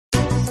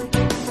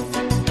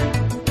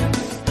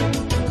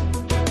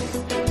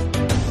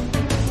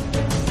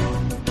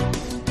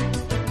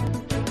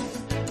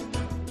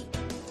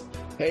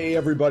Hey,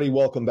 everybody,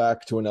 welcome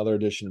back to another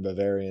edition of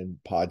Bavarian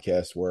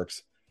Podcast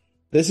Works.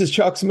 This is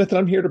Chuck Smith, and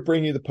I'm here to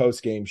bring you the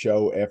post-game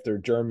show after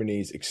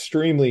Germany's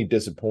extremely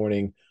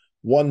disappointing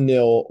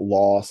 1-0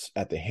 loss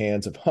at the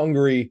hands of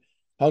Hungary.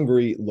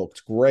 Hungary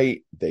looked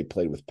great. They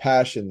played with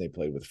passion. They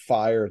played with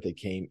fire. They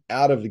came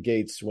out of the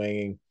gate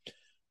swinging.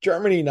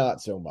 Germany,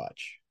 not so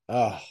much.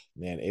 Oh,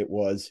 man, it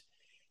was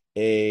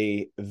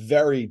a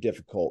very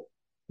difficult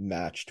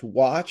match to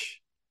watch.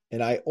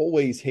 And I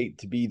always hate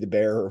to be the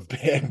bearer of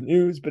bad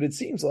news, but it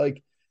seems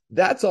like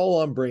that's all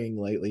I'm bringing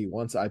lately.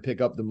 Once I pick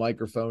up the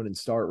microphone and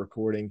start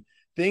recording,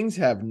 things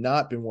have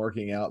not been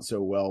working out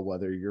so well,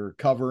 whether you're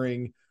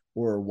covering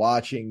or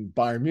watching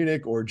Bayern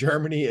Munich or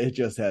Germany. It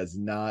just has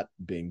not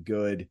been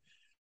good.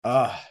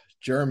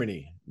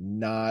 Germany,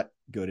 not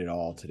good at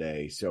all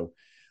today. So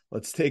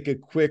let's take a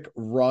quick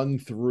run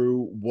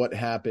through what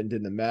happened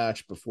in the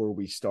match before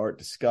we start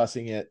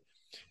discussing it.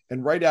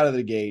 And right out of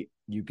the gate,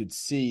 you could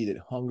see that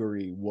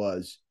Hungary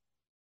was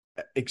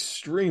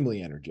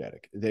extremely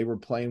energetic. They were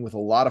playing with a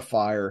lot of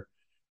fire.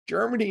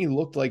 Germany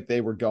looked like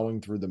they were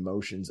going through the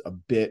motions a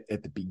bit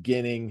at the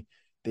beginning.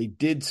 They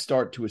did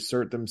start to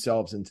assert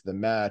themselves into the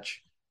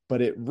match,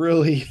 but it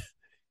really,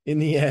 in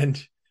the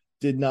end,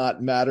 did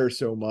not matter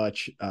so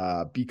much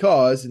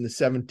because in the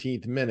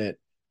 17th minute,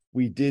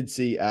 we did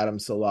see Adam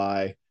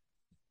Salai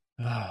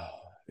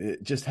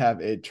just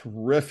have a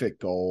terrific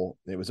goal.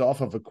 It was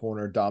off of a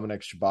corner.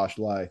 Dominik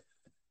Szoboszlai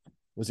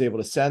was able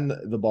to send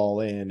the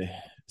ball in.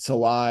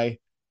 Salai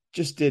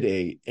just did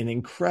an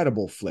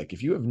incredible flick.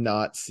 If you have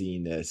not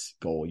seen this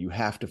goal, you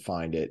have to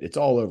find it. It's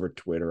all over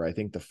Twitter. I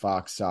think the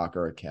Fox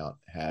Soccer account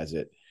has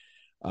it.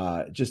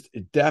 Just a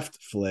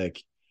deft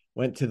flick.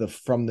 Went to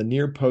from the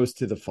near post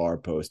to the far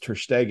post. Ter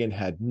Stegen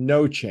had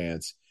no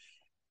chance.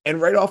 And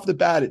right off the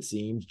bat, it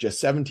seemed, just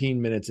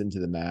 17 minutes into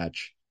the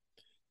match,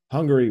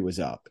 Hungary was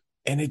up.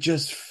 And it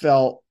just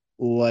felt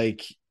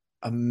like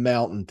a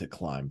mountain to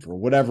climb for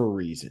whatever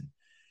reason.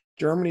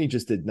 Germany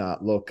just did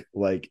not look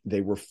like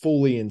they were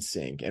fully in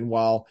sync. And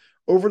while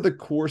over the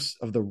course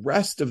of the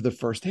rest of the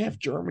first half,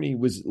 Germany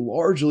was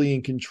largely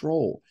in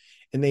control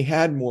and they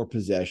had more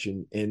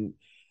possession and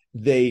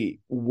they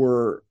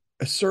were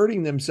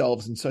asserting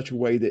themselves in such a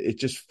way that it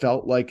just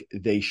felt like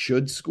they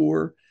should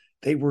score,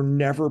 they were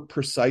never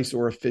precise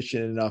or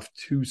efficient enough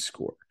to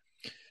score.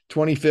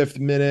 25th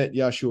minute,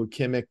 Joshua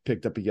Kimmich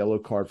picked up a yellow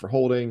card for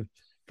holding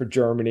for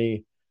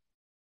Germany.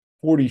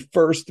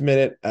 41st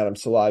minute, Adam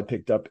Salai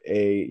picked up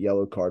a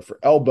yellow card for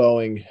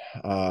elbowing.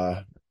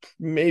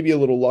 Maybe a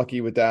little lucky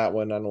with that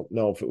one. I don't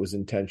know if it was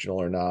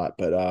intentional or not,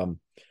 but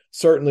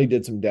certainly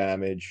did some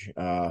damage.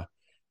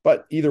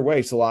 But either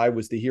way, Salai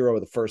was the hero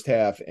of the first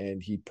half,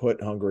 and he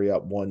put Hungary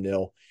up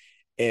 1-0.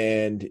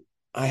 And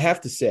I have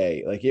to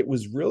say, like, it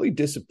was really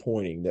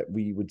disappointing that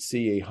we would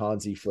see a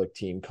Hansi Flick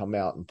team come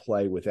out and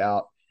play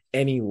without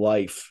any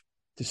life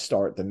to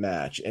start the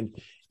match. And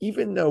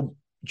even though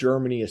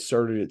Germany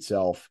asserted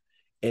itself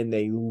and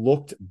they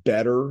looked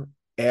better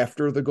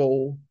after the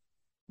goal,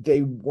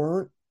 they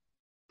weren't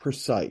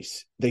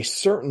precise. They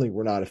certainly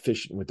were not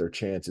efficient with their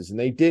chances, and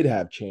they did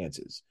have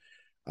chances.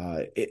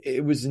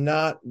 It was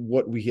not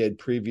what we had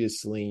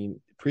previously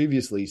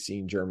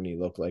seen Germany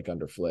look like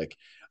under Flick.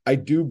 I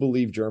do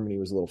believe Germany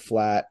was a little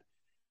flat.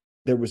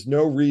 There was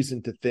no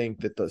reason to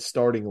think that the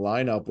starting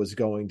lineup was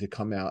going to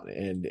come out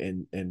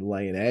and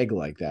lay an egg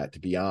like that, to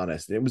be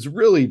honest. It was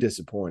really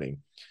disappointing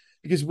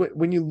because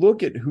when you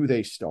look at who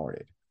they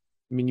started,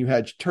 I mean, you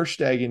had Ter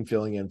Stegen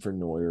filling in for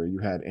Neuer. You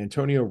had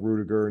Antonio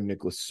Rudiger,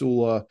 Niklas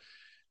Sula.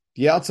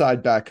 The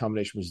outside back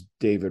combination was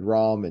David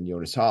Raum and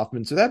Jonas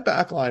Hoffman. So that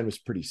back line was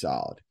pretty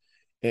solid.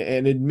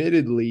 And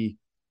admittedly,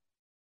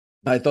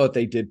 I thought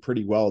they did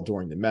pretty well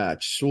during the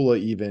match. Sula,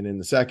 even in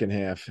the second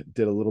half,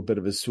 did a little bit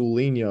of a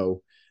Sulinho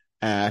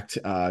act,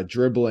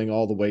 dribbling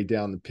all the way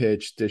down the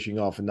pitch, dishing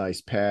off a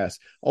nice pass.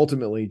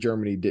 Ultimately,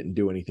 Germany didn't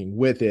do anything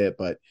with it,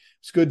 but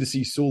it's good to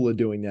see Sula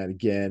doing that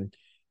again.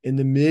 In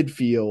the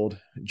midfield,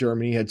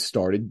 Germany had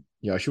started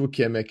Joshua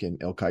Kimmich and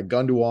İlkay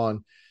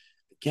Gundogan.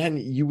 Again,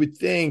 you would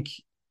think,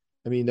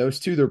 I mean, those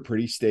two, they're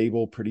pretty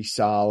stable, pretty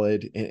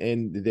solid,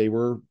 and they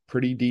were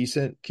pretty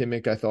decent.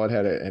 Kimmich, I thought,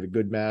 had a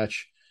good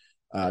match.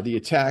 The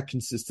attack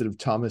consisted of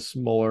Thomas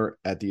Muller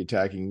at the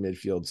attacking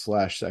midfield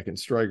 / second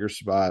striker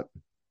spot.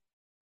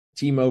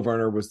 Timo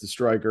Werner was the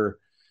striker.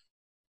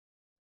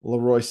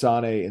 Leroy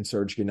Sané and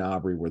Serge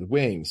Gnabry were the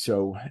wings.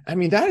 So, I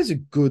mean, that is a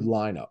good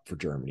lineup for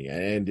Germany.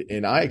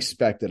 And I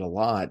expected a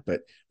lot.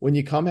 But when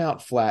you come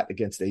out flat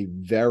against a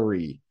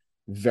very,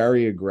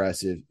 very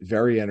aggressive,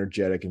 very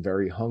energetic, and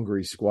very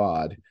hungry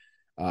squad,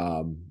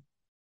 those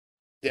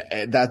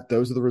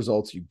are the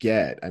results you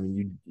get. I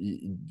mean,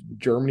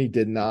 Germany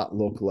did not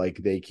look like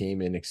they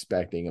came in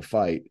expecting a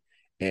fight,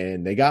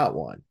 and they got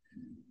one.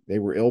 They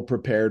were ill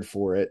prepared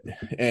for it.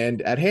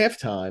 And at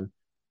halftime,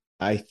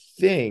 I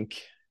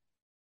think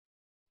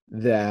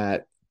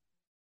that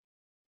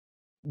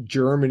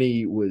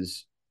Germany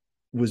was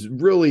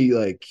really,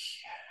 like,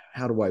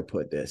 how do I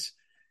put this?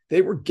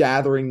 They were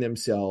gathering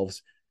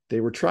themselves. They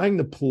were trying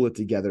to pull it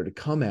together to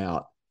come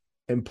out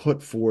and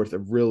put forth a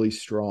really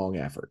strong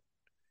effort.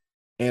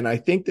 And I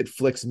think that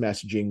Flick's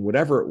messaging,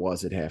 whatever it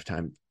was at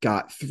halftime,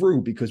 got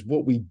through, because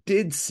what we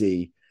did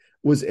see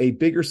was a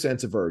bigger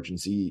sense of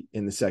urgency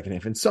in the second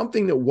half, and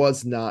something that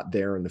was not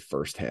there in the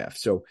first half.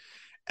 So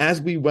as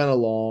we went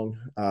along,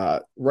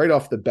 right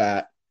off the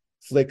bat,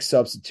 Flick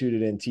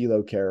substituted in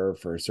Thilo Kehrer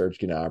for Serge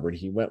Gnabry.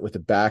 He went with a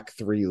back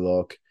three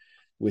look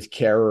with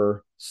Kehrer,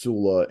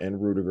 Sula, and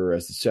Rudiger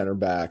as the center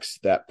backs.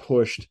 That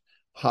pushed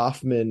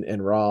Hoffman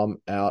and Rom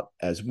out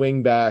as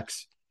wing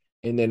backs.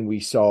 And then we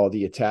saw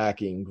the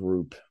attacking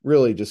group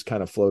really just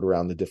kind of float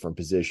around the different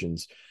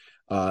positions.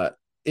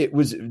 It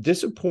was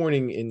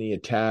disappointing in the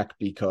attack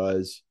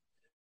because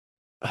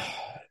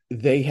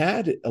they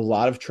had a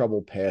lot of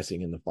trouble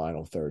passing in the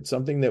final third,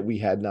 something that we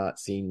had not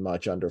seen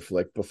much under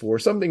Flick before,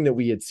 something that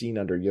we had seen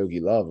under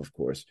Yogi Love, of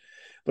course.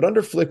 But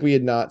under Flick, we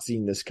had not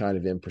seen this kind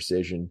of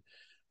imprecision.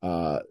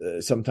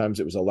 Sometimes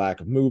it was a lack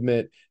of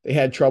movement. They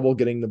had trouble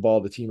getting the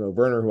ball to Timo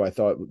Werner, who I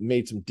thought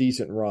made some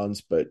decent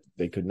runs, but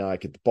they could not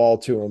get the ball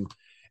to him.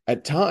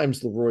 At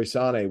times, Leroy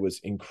Sané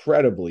was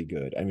incredibly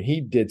good. I mean,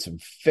 he did some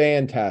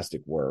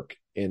fantastic work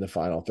in the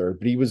final third,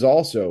 but he was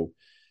also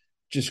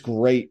just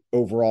great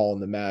overall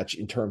in the match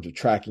in terms of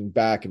tracking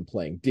back and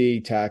playing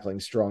D, tackling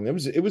strong.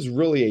 It was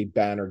really a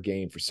banner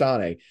game for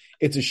Sané.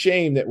 It's a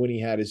shame that when he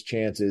had his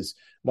chances,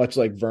 much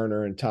like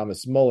Werner and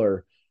Thomas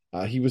Muller,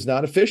 he was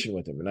not efficient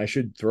with him. And I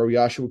should throw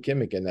Joshua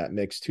Kimmich in that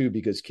mix too,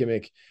 because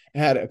Kimmich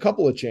had a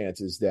couple of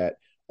chances that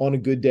on a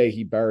good day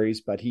he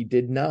buries, but he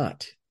did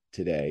not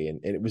today.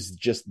 And it was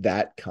just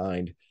that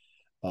kind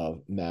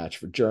of match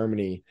for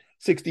Germany.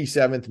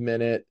 67th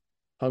minute,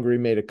 Hungary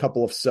made a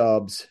couple of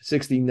subs.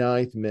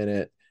 69th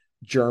minute,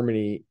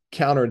 Germany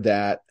countered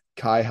that.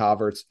 Kai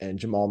Havertz and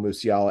Jamal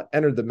Musiala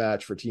entered the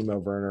match for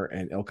Timo Werner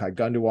and Ilkay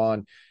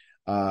Gundogan.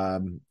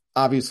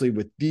 Obviously,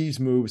 with these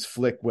moves,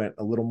 Flick went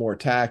a little more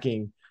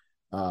attacking,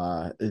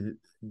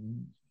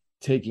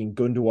 taking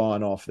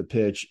Gundogan off the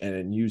pitch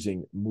and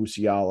using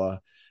Musiala.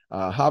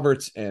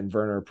 Havertz and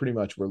Werner pretty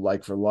much were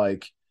like for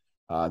like.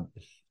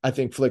 I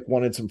think Flick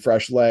wanted some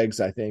fresh legs.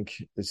 I think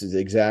this is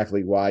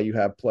exactly why you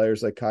have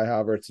players like Kai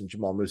Havertz and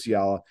Jamal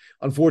Musiala.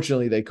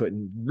 Unfortunately, they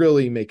couldn't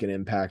really make an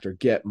impact or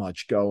get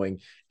much going.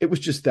 It was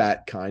just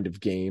that kind of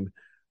game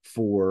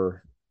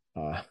for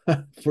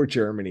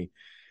Germany.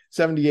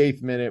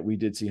 78th minute, we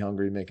did see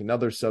Hungary make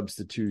another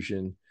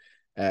substitution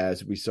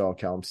as we saw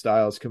Callum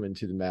Styles come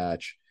into the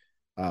match.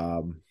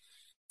 At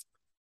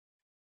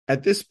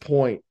this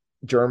point,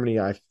 Germany,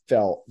 I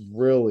felt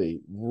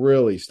really,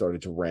 really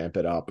started to ramp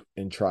it up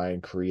and try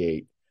and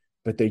create,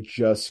 but they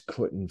just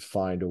couldn't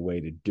find a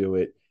way to do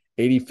it.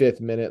 85th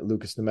minute,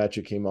 Lucas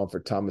Nemecha came on for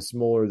Thomas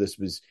Muller. This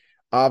was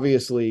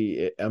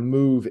obviously a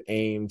move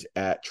aimed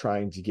at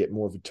trying to get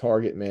more of a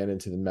target man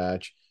into the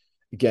match.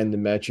 Again,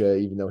 Nemecha,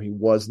 even though he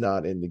was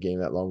not in the game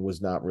that long,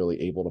 was not really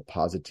able to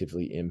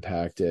positively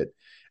impact it.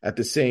 At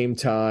the same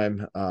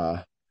time,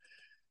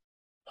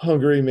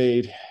 Hungary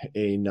made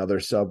another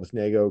sub with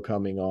Nego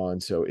coming on.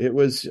 So it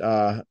was,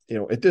 at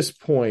this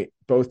point,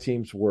 both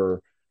teams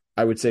were,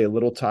 I would say, a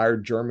little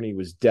tired. Germany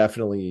was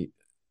definitely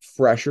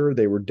fresher.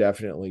 They were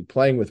definitely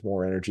playing with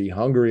more energy.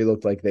 Hungary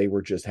looked like they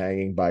were just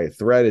hanging by a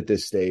thread at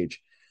this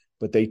stage,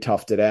 but they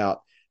toughed it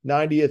out.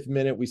 90th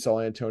minute, we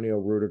saw Antonio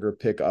Rudiger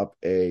pick up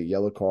a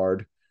yellow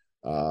card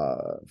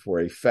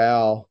for a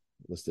foul,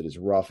 listed as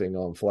roughing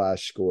on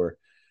Flash Score.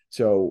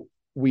 So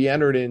we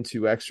entered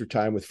into extra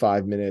time with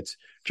 5 minutes.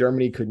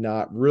 Germany could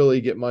not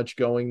really get much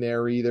going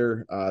there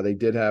either. They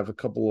did have a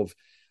couple of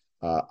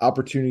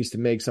opportunities to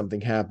make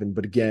something happen,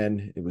 but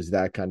again, it was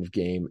that kind of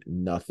game.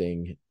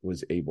 Nothing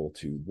was able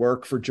to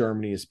work for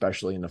Germany,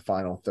 especially in the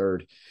final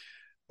third.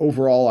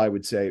 Overall, I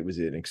would say it was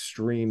an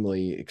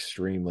extremely,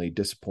 extremely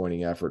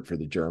disappointing effort for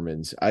the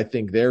Germans. I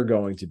think they're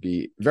going to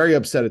be very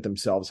upset at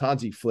themselves.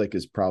 Hansi Flick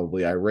is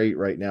probably irate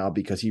right now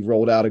because he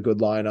rolled out a good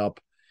lineup.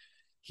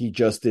 He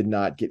just did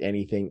not get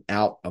anything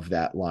out of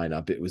that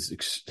lineup. It was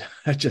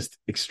just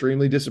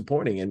extremely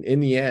disappointing. And in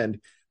the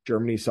end,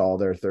 Germany saw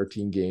their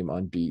 13-game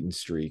unbeaten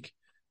streak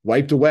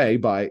wiped away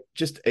by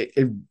just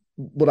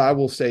what I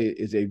will say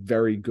is a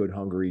very good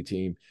Hungary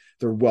team.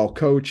 They're well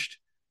coached,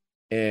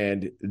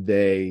 and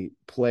they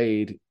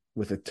played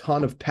with a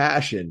ton of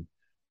passion,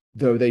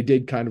 though they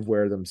did kind of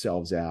wear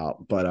themselves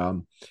out. But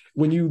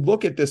when you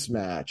look at this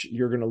match,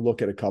 you're going to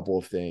look at a couple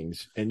of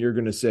things, and you're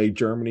going to say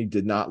Germany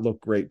did not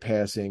look great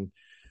passing.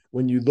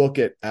 When you look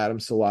at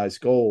Adam Salai's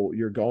goal,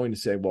 you're going to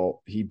say,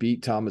 well, he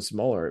beat Thomas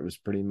Muller. It was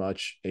pretty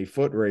much a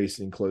foot race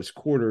in close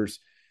quarters,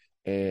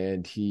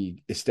 and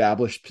he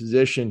established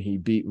position. He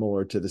beat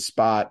Muller to the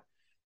spot,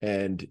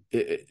 and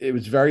it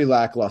was very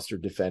lackluster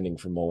defending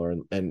for Muller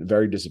and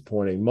very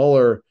disappointing.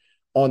 Muller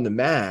on the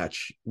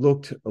match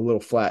looked a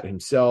little flat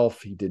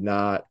himself. He did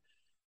not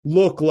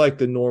look like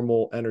the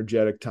normal,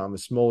 energetic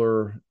Thomas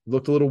Muller,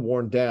 looked a little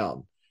worn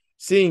down.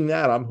 Seeing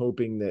that, I'm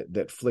hoping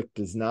that Flick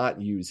does not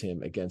use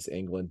him against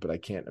England, but I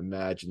can't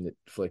imagine that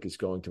Flick is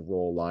going to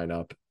roll a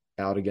lineup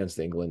out against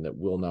England that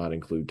will not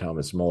include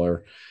Thomas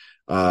Muller.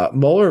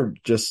 Muller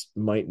just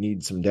might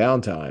need some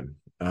downtime.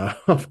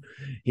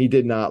 He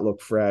did not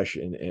look fresh,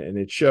 and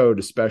it showed,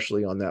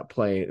 especially on that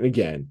play. And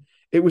again,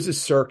 it was a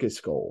circus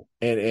goal.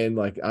 And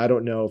like, I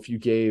don't know if you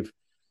gave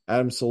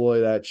Adam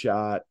Soloy that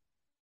shot,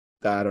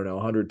 I don't know,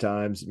 100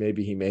 times,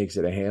 maybe he makes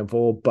it a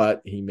handful,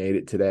 but he made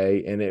it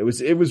today. And it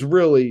was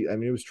really, I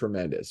mean, it was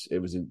tremendous. It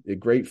was a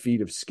great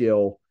feat of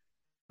skill.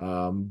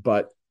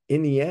 But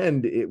in the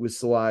end, it was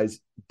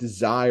Salai's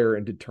desire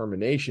and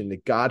determination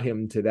that got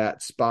him to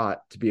that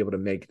spot to be able to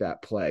make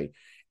that play.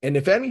 And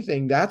if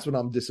anything, that's what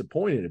I'm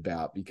disappointed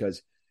about,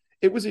 because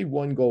it was a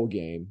 1-goal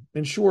game.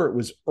 And sure, it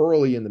was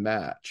early in the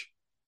match,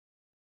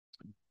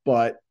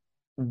 but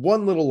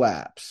one little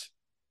lapse,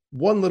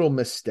 one little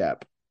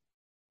misstep.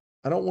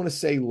 I don't want to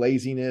say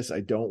laziness.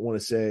 I don't want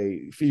to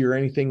say fear or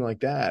anything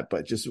like that,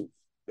 but just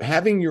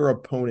having your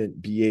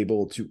opponent be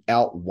able to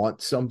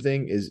outwant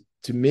something is,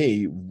 to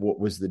me, what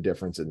was the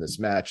difference in this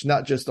match,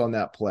 not just on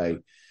that play,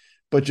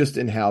 but just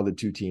in how the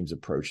two teams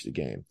approached the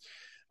game.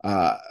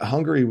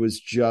 Hungary was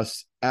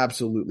just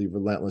absolutely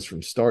relentless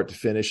from start to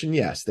finish. And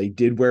yes, they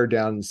did wear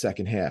down in the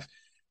second half,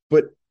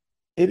 but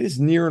it is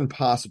near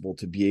impossible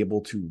to be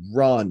able to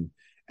run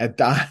at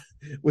that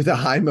with a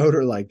high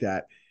motor like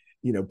that,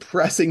 you know,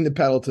 pressing the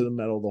pedal to the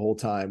metal the whole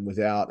time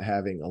without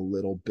having a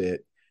little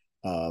bit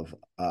of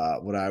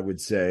what I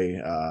would say,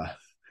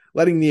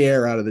 letting the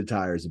air out of the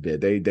tires a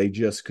bit. They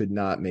just could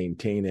not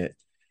maintain it.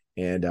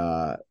 And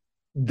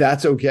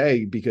that's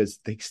okay, because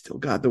they still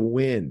got the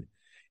win.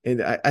 And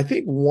I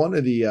think one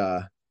of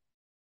the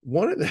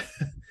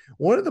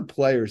one of the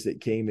players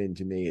that came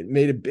into me, it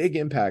made a big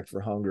impact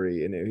for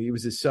Hungary, and he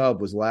was a sub,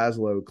 was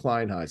Laszlo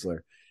Kleinheisler.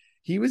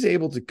 He was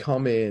able to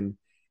come in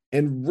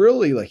and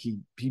really, like,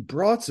 he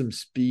brought some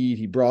speed,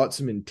 he brought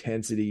some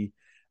intensity.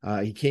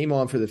 He came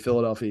on for the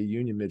Philadelphia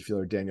Union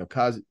midfielder Daniel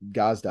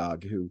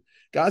Gazdag, who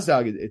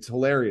Gazdag, it's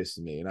hilarious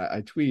to me, and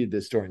I tweeted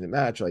this during the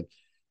match, like,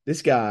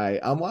 this guy,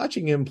 I'm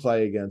watching him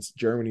play against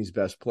Germany's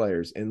best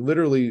players, and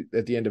literally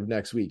at the end of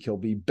next week, he'll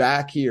be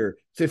back here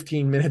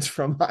 15 minutes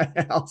from my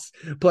house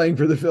playing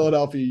for the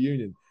Philadelphia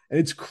Union. And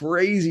it's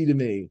crazy to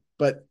me.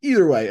 But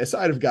either way,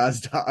 aside of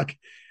Gazdag,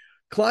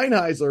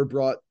 Kleinheisler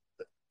brought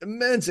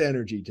immense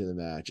energy to the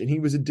match, and he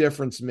was a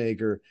difference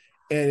maker.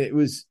 And it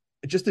was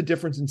just a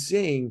difference in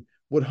seeing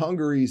what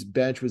Hungary's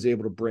bench was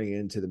able to bring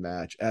into the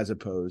match as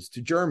opposed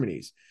to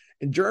Germany's.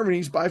 And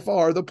Germany's, by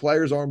far, the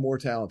players are more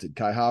talented.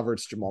 Kai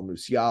Havertz, Jamal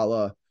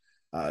Musiala.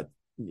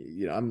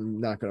 You know,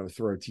 I'm not going to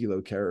throw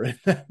Thilo Kehrer in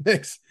that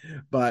mix,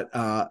 but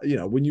you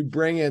know, when you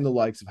bring in the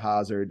likes of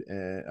Hazard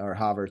or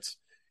Havertz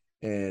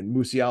and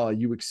Musiala,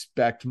 you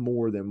expect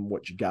more than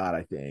what you got,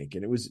 I think.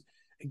 And it was,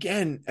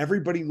 again,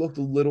 everybody looked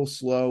a little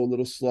slow, a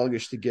little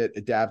sluggish to get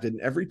adapted.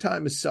 And every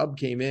time a sub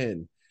came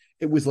in,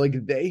 it was like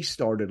they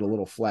started a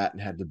little flat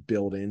and had to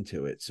build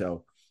into it.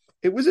 So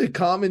it was a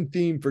common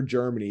theme for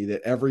Germany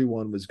that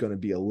everyone was going to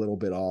be a little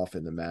bit off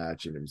in the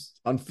match. And it was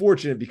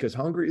unfortunate, because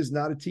Hungary is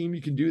not a team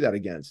you can do that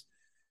against.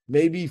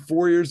 Maybe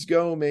 4 years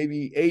ago,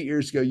 maybe 8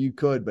 years ago, you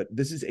could, but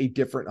this is a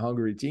different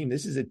Hungary team.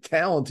 This is a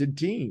talented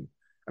team.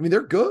 I mean,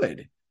 they're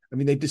good. I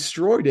mean, they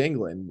destroyed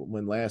England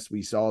when last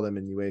we saw them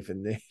in UEFA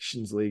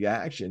Nations League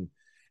action.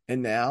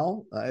 And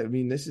now, I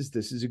mean, this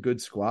is a good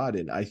squad.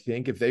 And I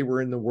think if they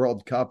were in the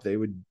World Cup, they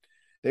would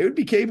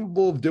be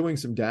capable of doing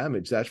some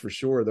damage. That's for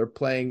sure. They're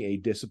playing a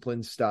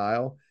disciplined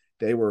style.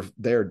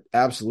 They're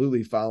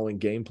absolutely following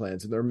game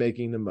plans, and they're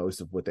making the most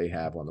of what they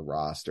have on the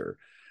roster.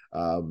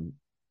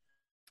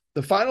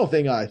 The final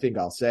thing I think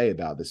I'll say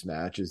about this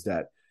match is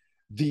that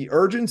the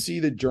urgency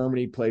that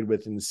Germany played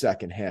with in the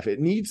second half, it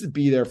needs to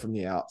be there from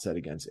the outset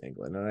against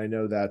England. And I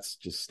know that's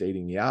just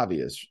stating the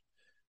obvious,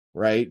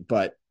 right?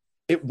 But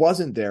it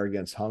wasn't there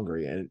against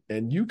Hungary.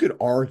 And you could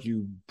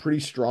argue pretty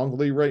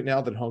strongly right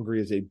now that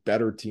Hungary is a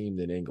better team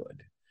than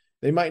England.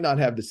 They might not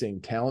have the same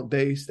talent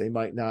base. They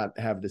might not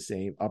have the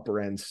same upper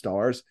end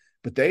stars,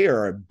 but they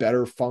are a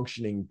better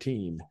functioning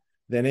team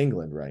than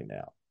England right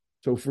now.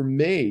 So for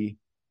me,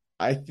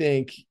 I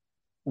think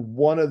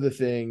one of the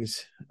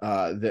things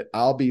that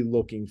I'll be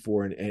looking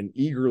for and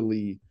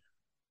eagerly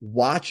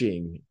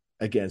watching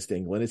against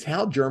England is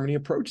how Germany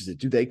approaches it.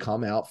 Do they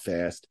come out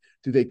fast?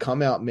 Do they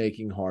come out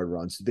making hard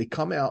runs? Do they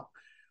come out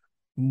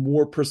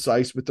more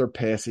precise with their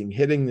passing,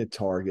 hitting the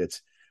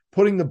targets,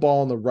 putting the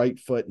ball on the right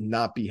foot, and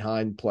not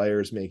behind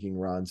players making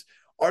runs?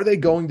 Are they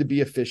going to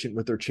be efficient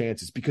with their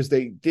chances? Because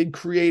they did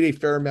create a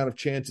fair amount of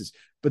chances,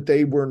 but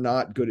they were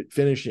not good at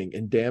finishing.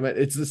 And damn it,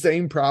 it's the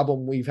same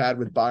problem we've had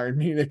with Bayern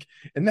Munich.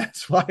 And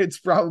that's why it's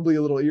probably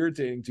a little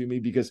irritating to me,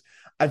 because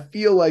I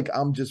feel like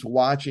I'm just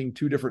watching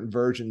two different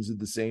versions of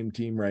the same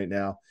team right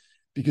now,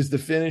 because the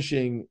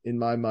finishing in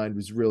my mind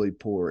was really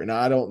poor. And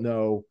I don't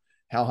know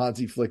how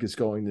Hansi Flick is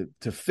going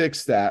to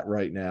fix that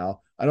right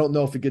now. I don't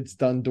know if it gets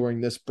done during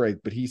this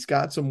break, but he's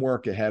got some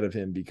work ahead of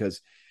him,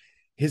 because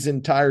his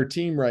entire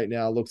team right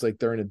now looks like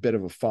they're in a bit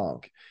of a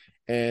funk.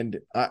 And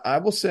I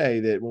will say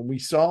that when we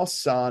saw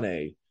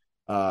Sane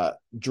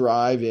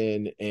drive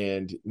in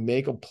and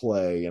make a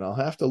play, and I'll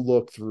have to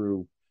look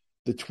through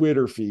the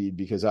Twitter feed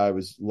because I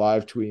was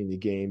live tweeting the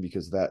game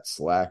because that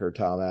slacker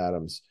Tom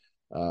Adams,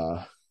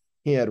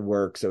 he had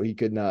work, so he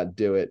could not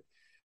do it.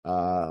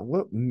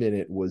 What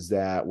minute was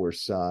that where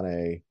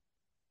Sane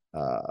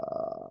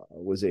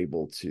was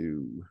able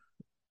to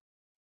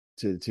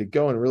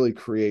go and really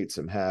create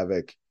some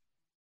havoc.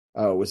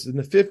 It was in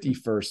the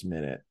 51st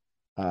minute.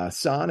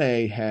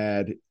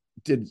 Sane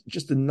did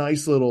just a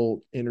nice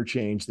little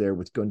interchange there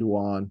with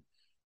Gundogan,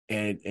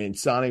 and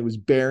Sane was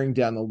bearing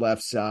down the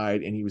left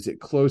side, and he was at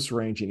close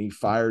range, and he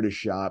fired a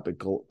shot, but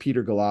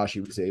Peter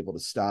Galashi was able to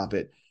stop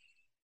it.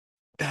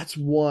 That's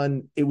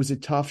one. It was a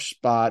tough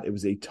spot. It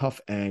was a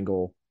tough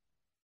angle,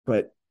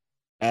 but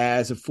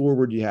as a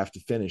forward, you have to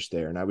finish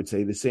there. And I would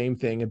say the same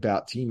thing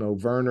about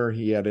Timo Werner.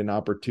 He had an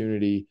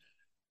opportunity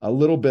a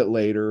little bit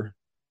later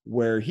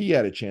where he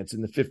had a chance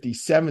in the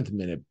 57th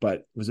minute, but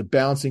it was a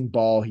bouncing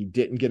ball. He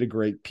didn't get a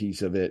great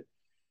piece of it.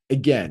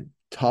 Again,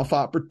 tough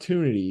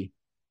opportunity,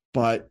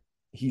 but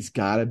he's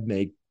got to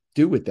make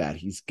do with that.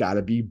 He's got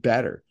to be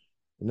better.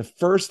 In the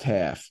first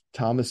half,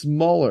 Thomas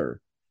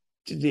Muller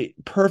did a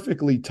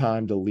perfectly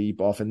timed a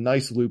leap off a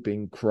nice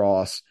looping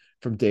cross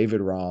from David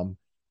Raum.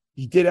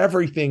 He did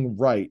everything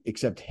right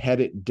except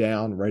head it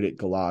down right at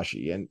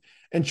Galashi.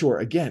 And sure,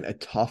 again, a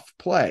tough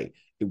play.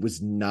 It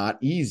was not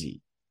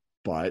easy,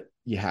 but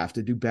you have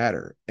to do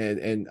better.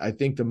 And I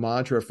think the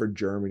mantra for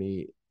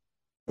Germany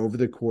over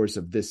the course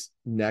of this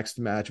next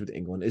match with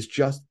England is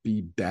just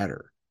be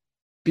better.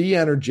 Be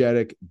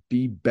energetic,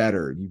 be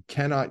better. You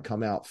cannot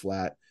come out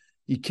flat.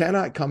 You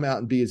cannot come out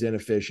and be as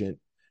inefficient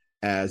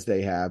as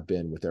they have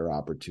been with their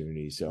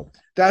opportunities. So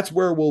that's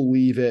where we'll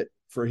leave it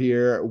for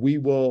here. We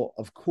will,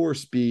 of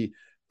course, be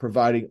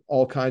providing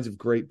all kinds of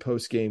great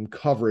post-game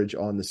coverage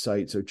on the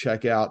site. So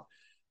check out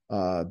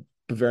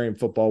Bavarian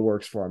Football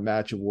Works for our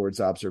match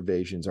awards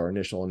observations, our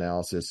initial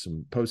analysis,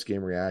 some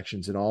post-game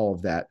reactions, and all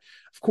of that.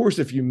 Of course,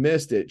 if you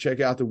missed it, check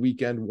out the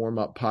weekend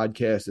warm-up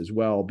podcast as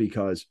well,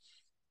 because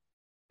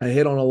I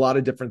hit on a lot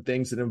of different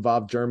things that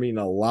involve Germany and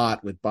a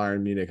lot with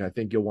Bayern Munich. I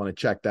think you'll want to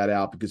check that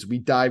out because we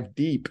dive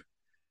deep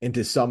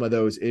into some of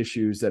those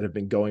issues that have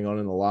been going on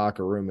in the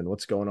locker room and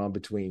what's going on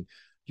between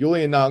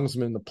Julian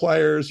Nagelsmann and the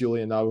players,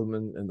 Julian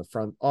Nagelsmann and the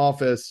front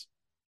office,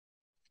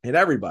 and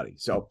everybody.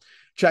 So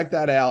check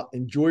that out.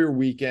 Enjoy your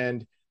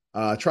weekend.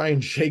 Try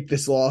and shake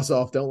this loss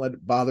off. Don't let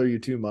it bother you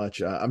too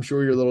much. I'm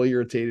sure you're a little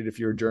irritated if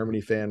you're a Germany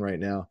fan right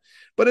now,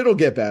 but it'll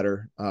get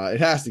better. It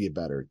has to get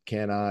better. It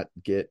cannot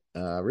get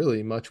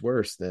really much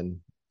worse than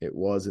it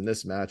was in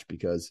this match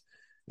because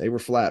they were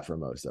flat for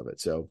most of it.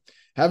 So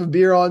have a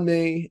beer on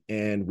me,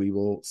 and we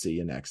will see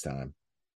you next time.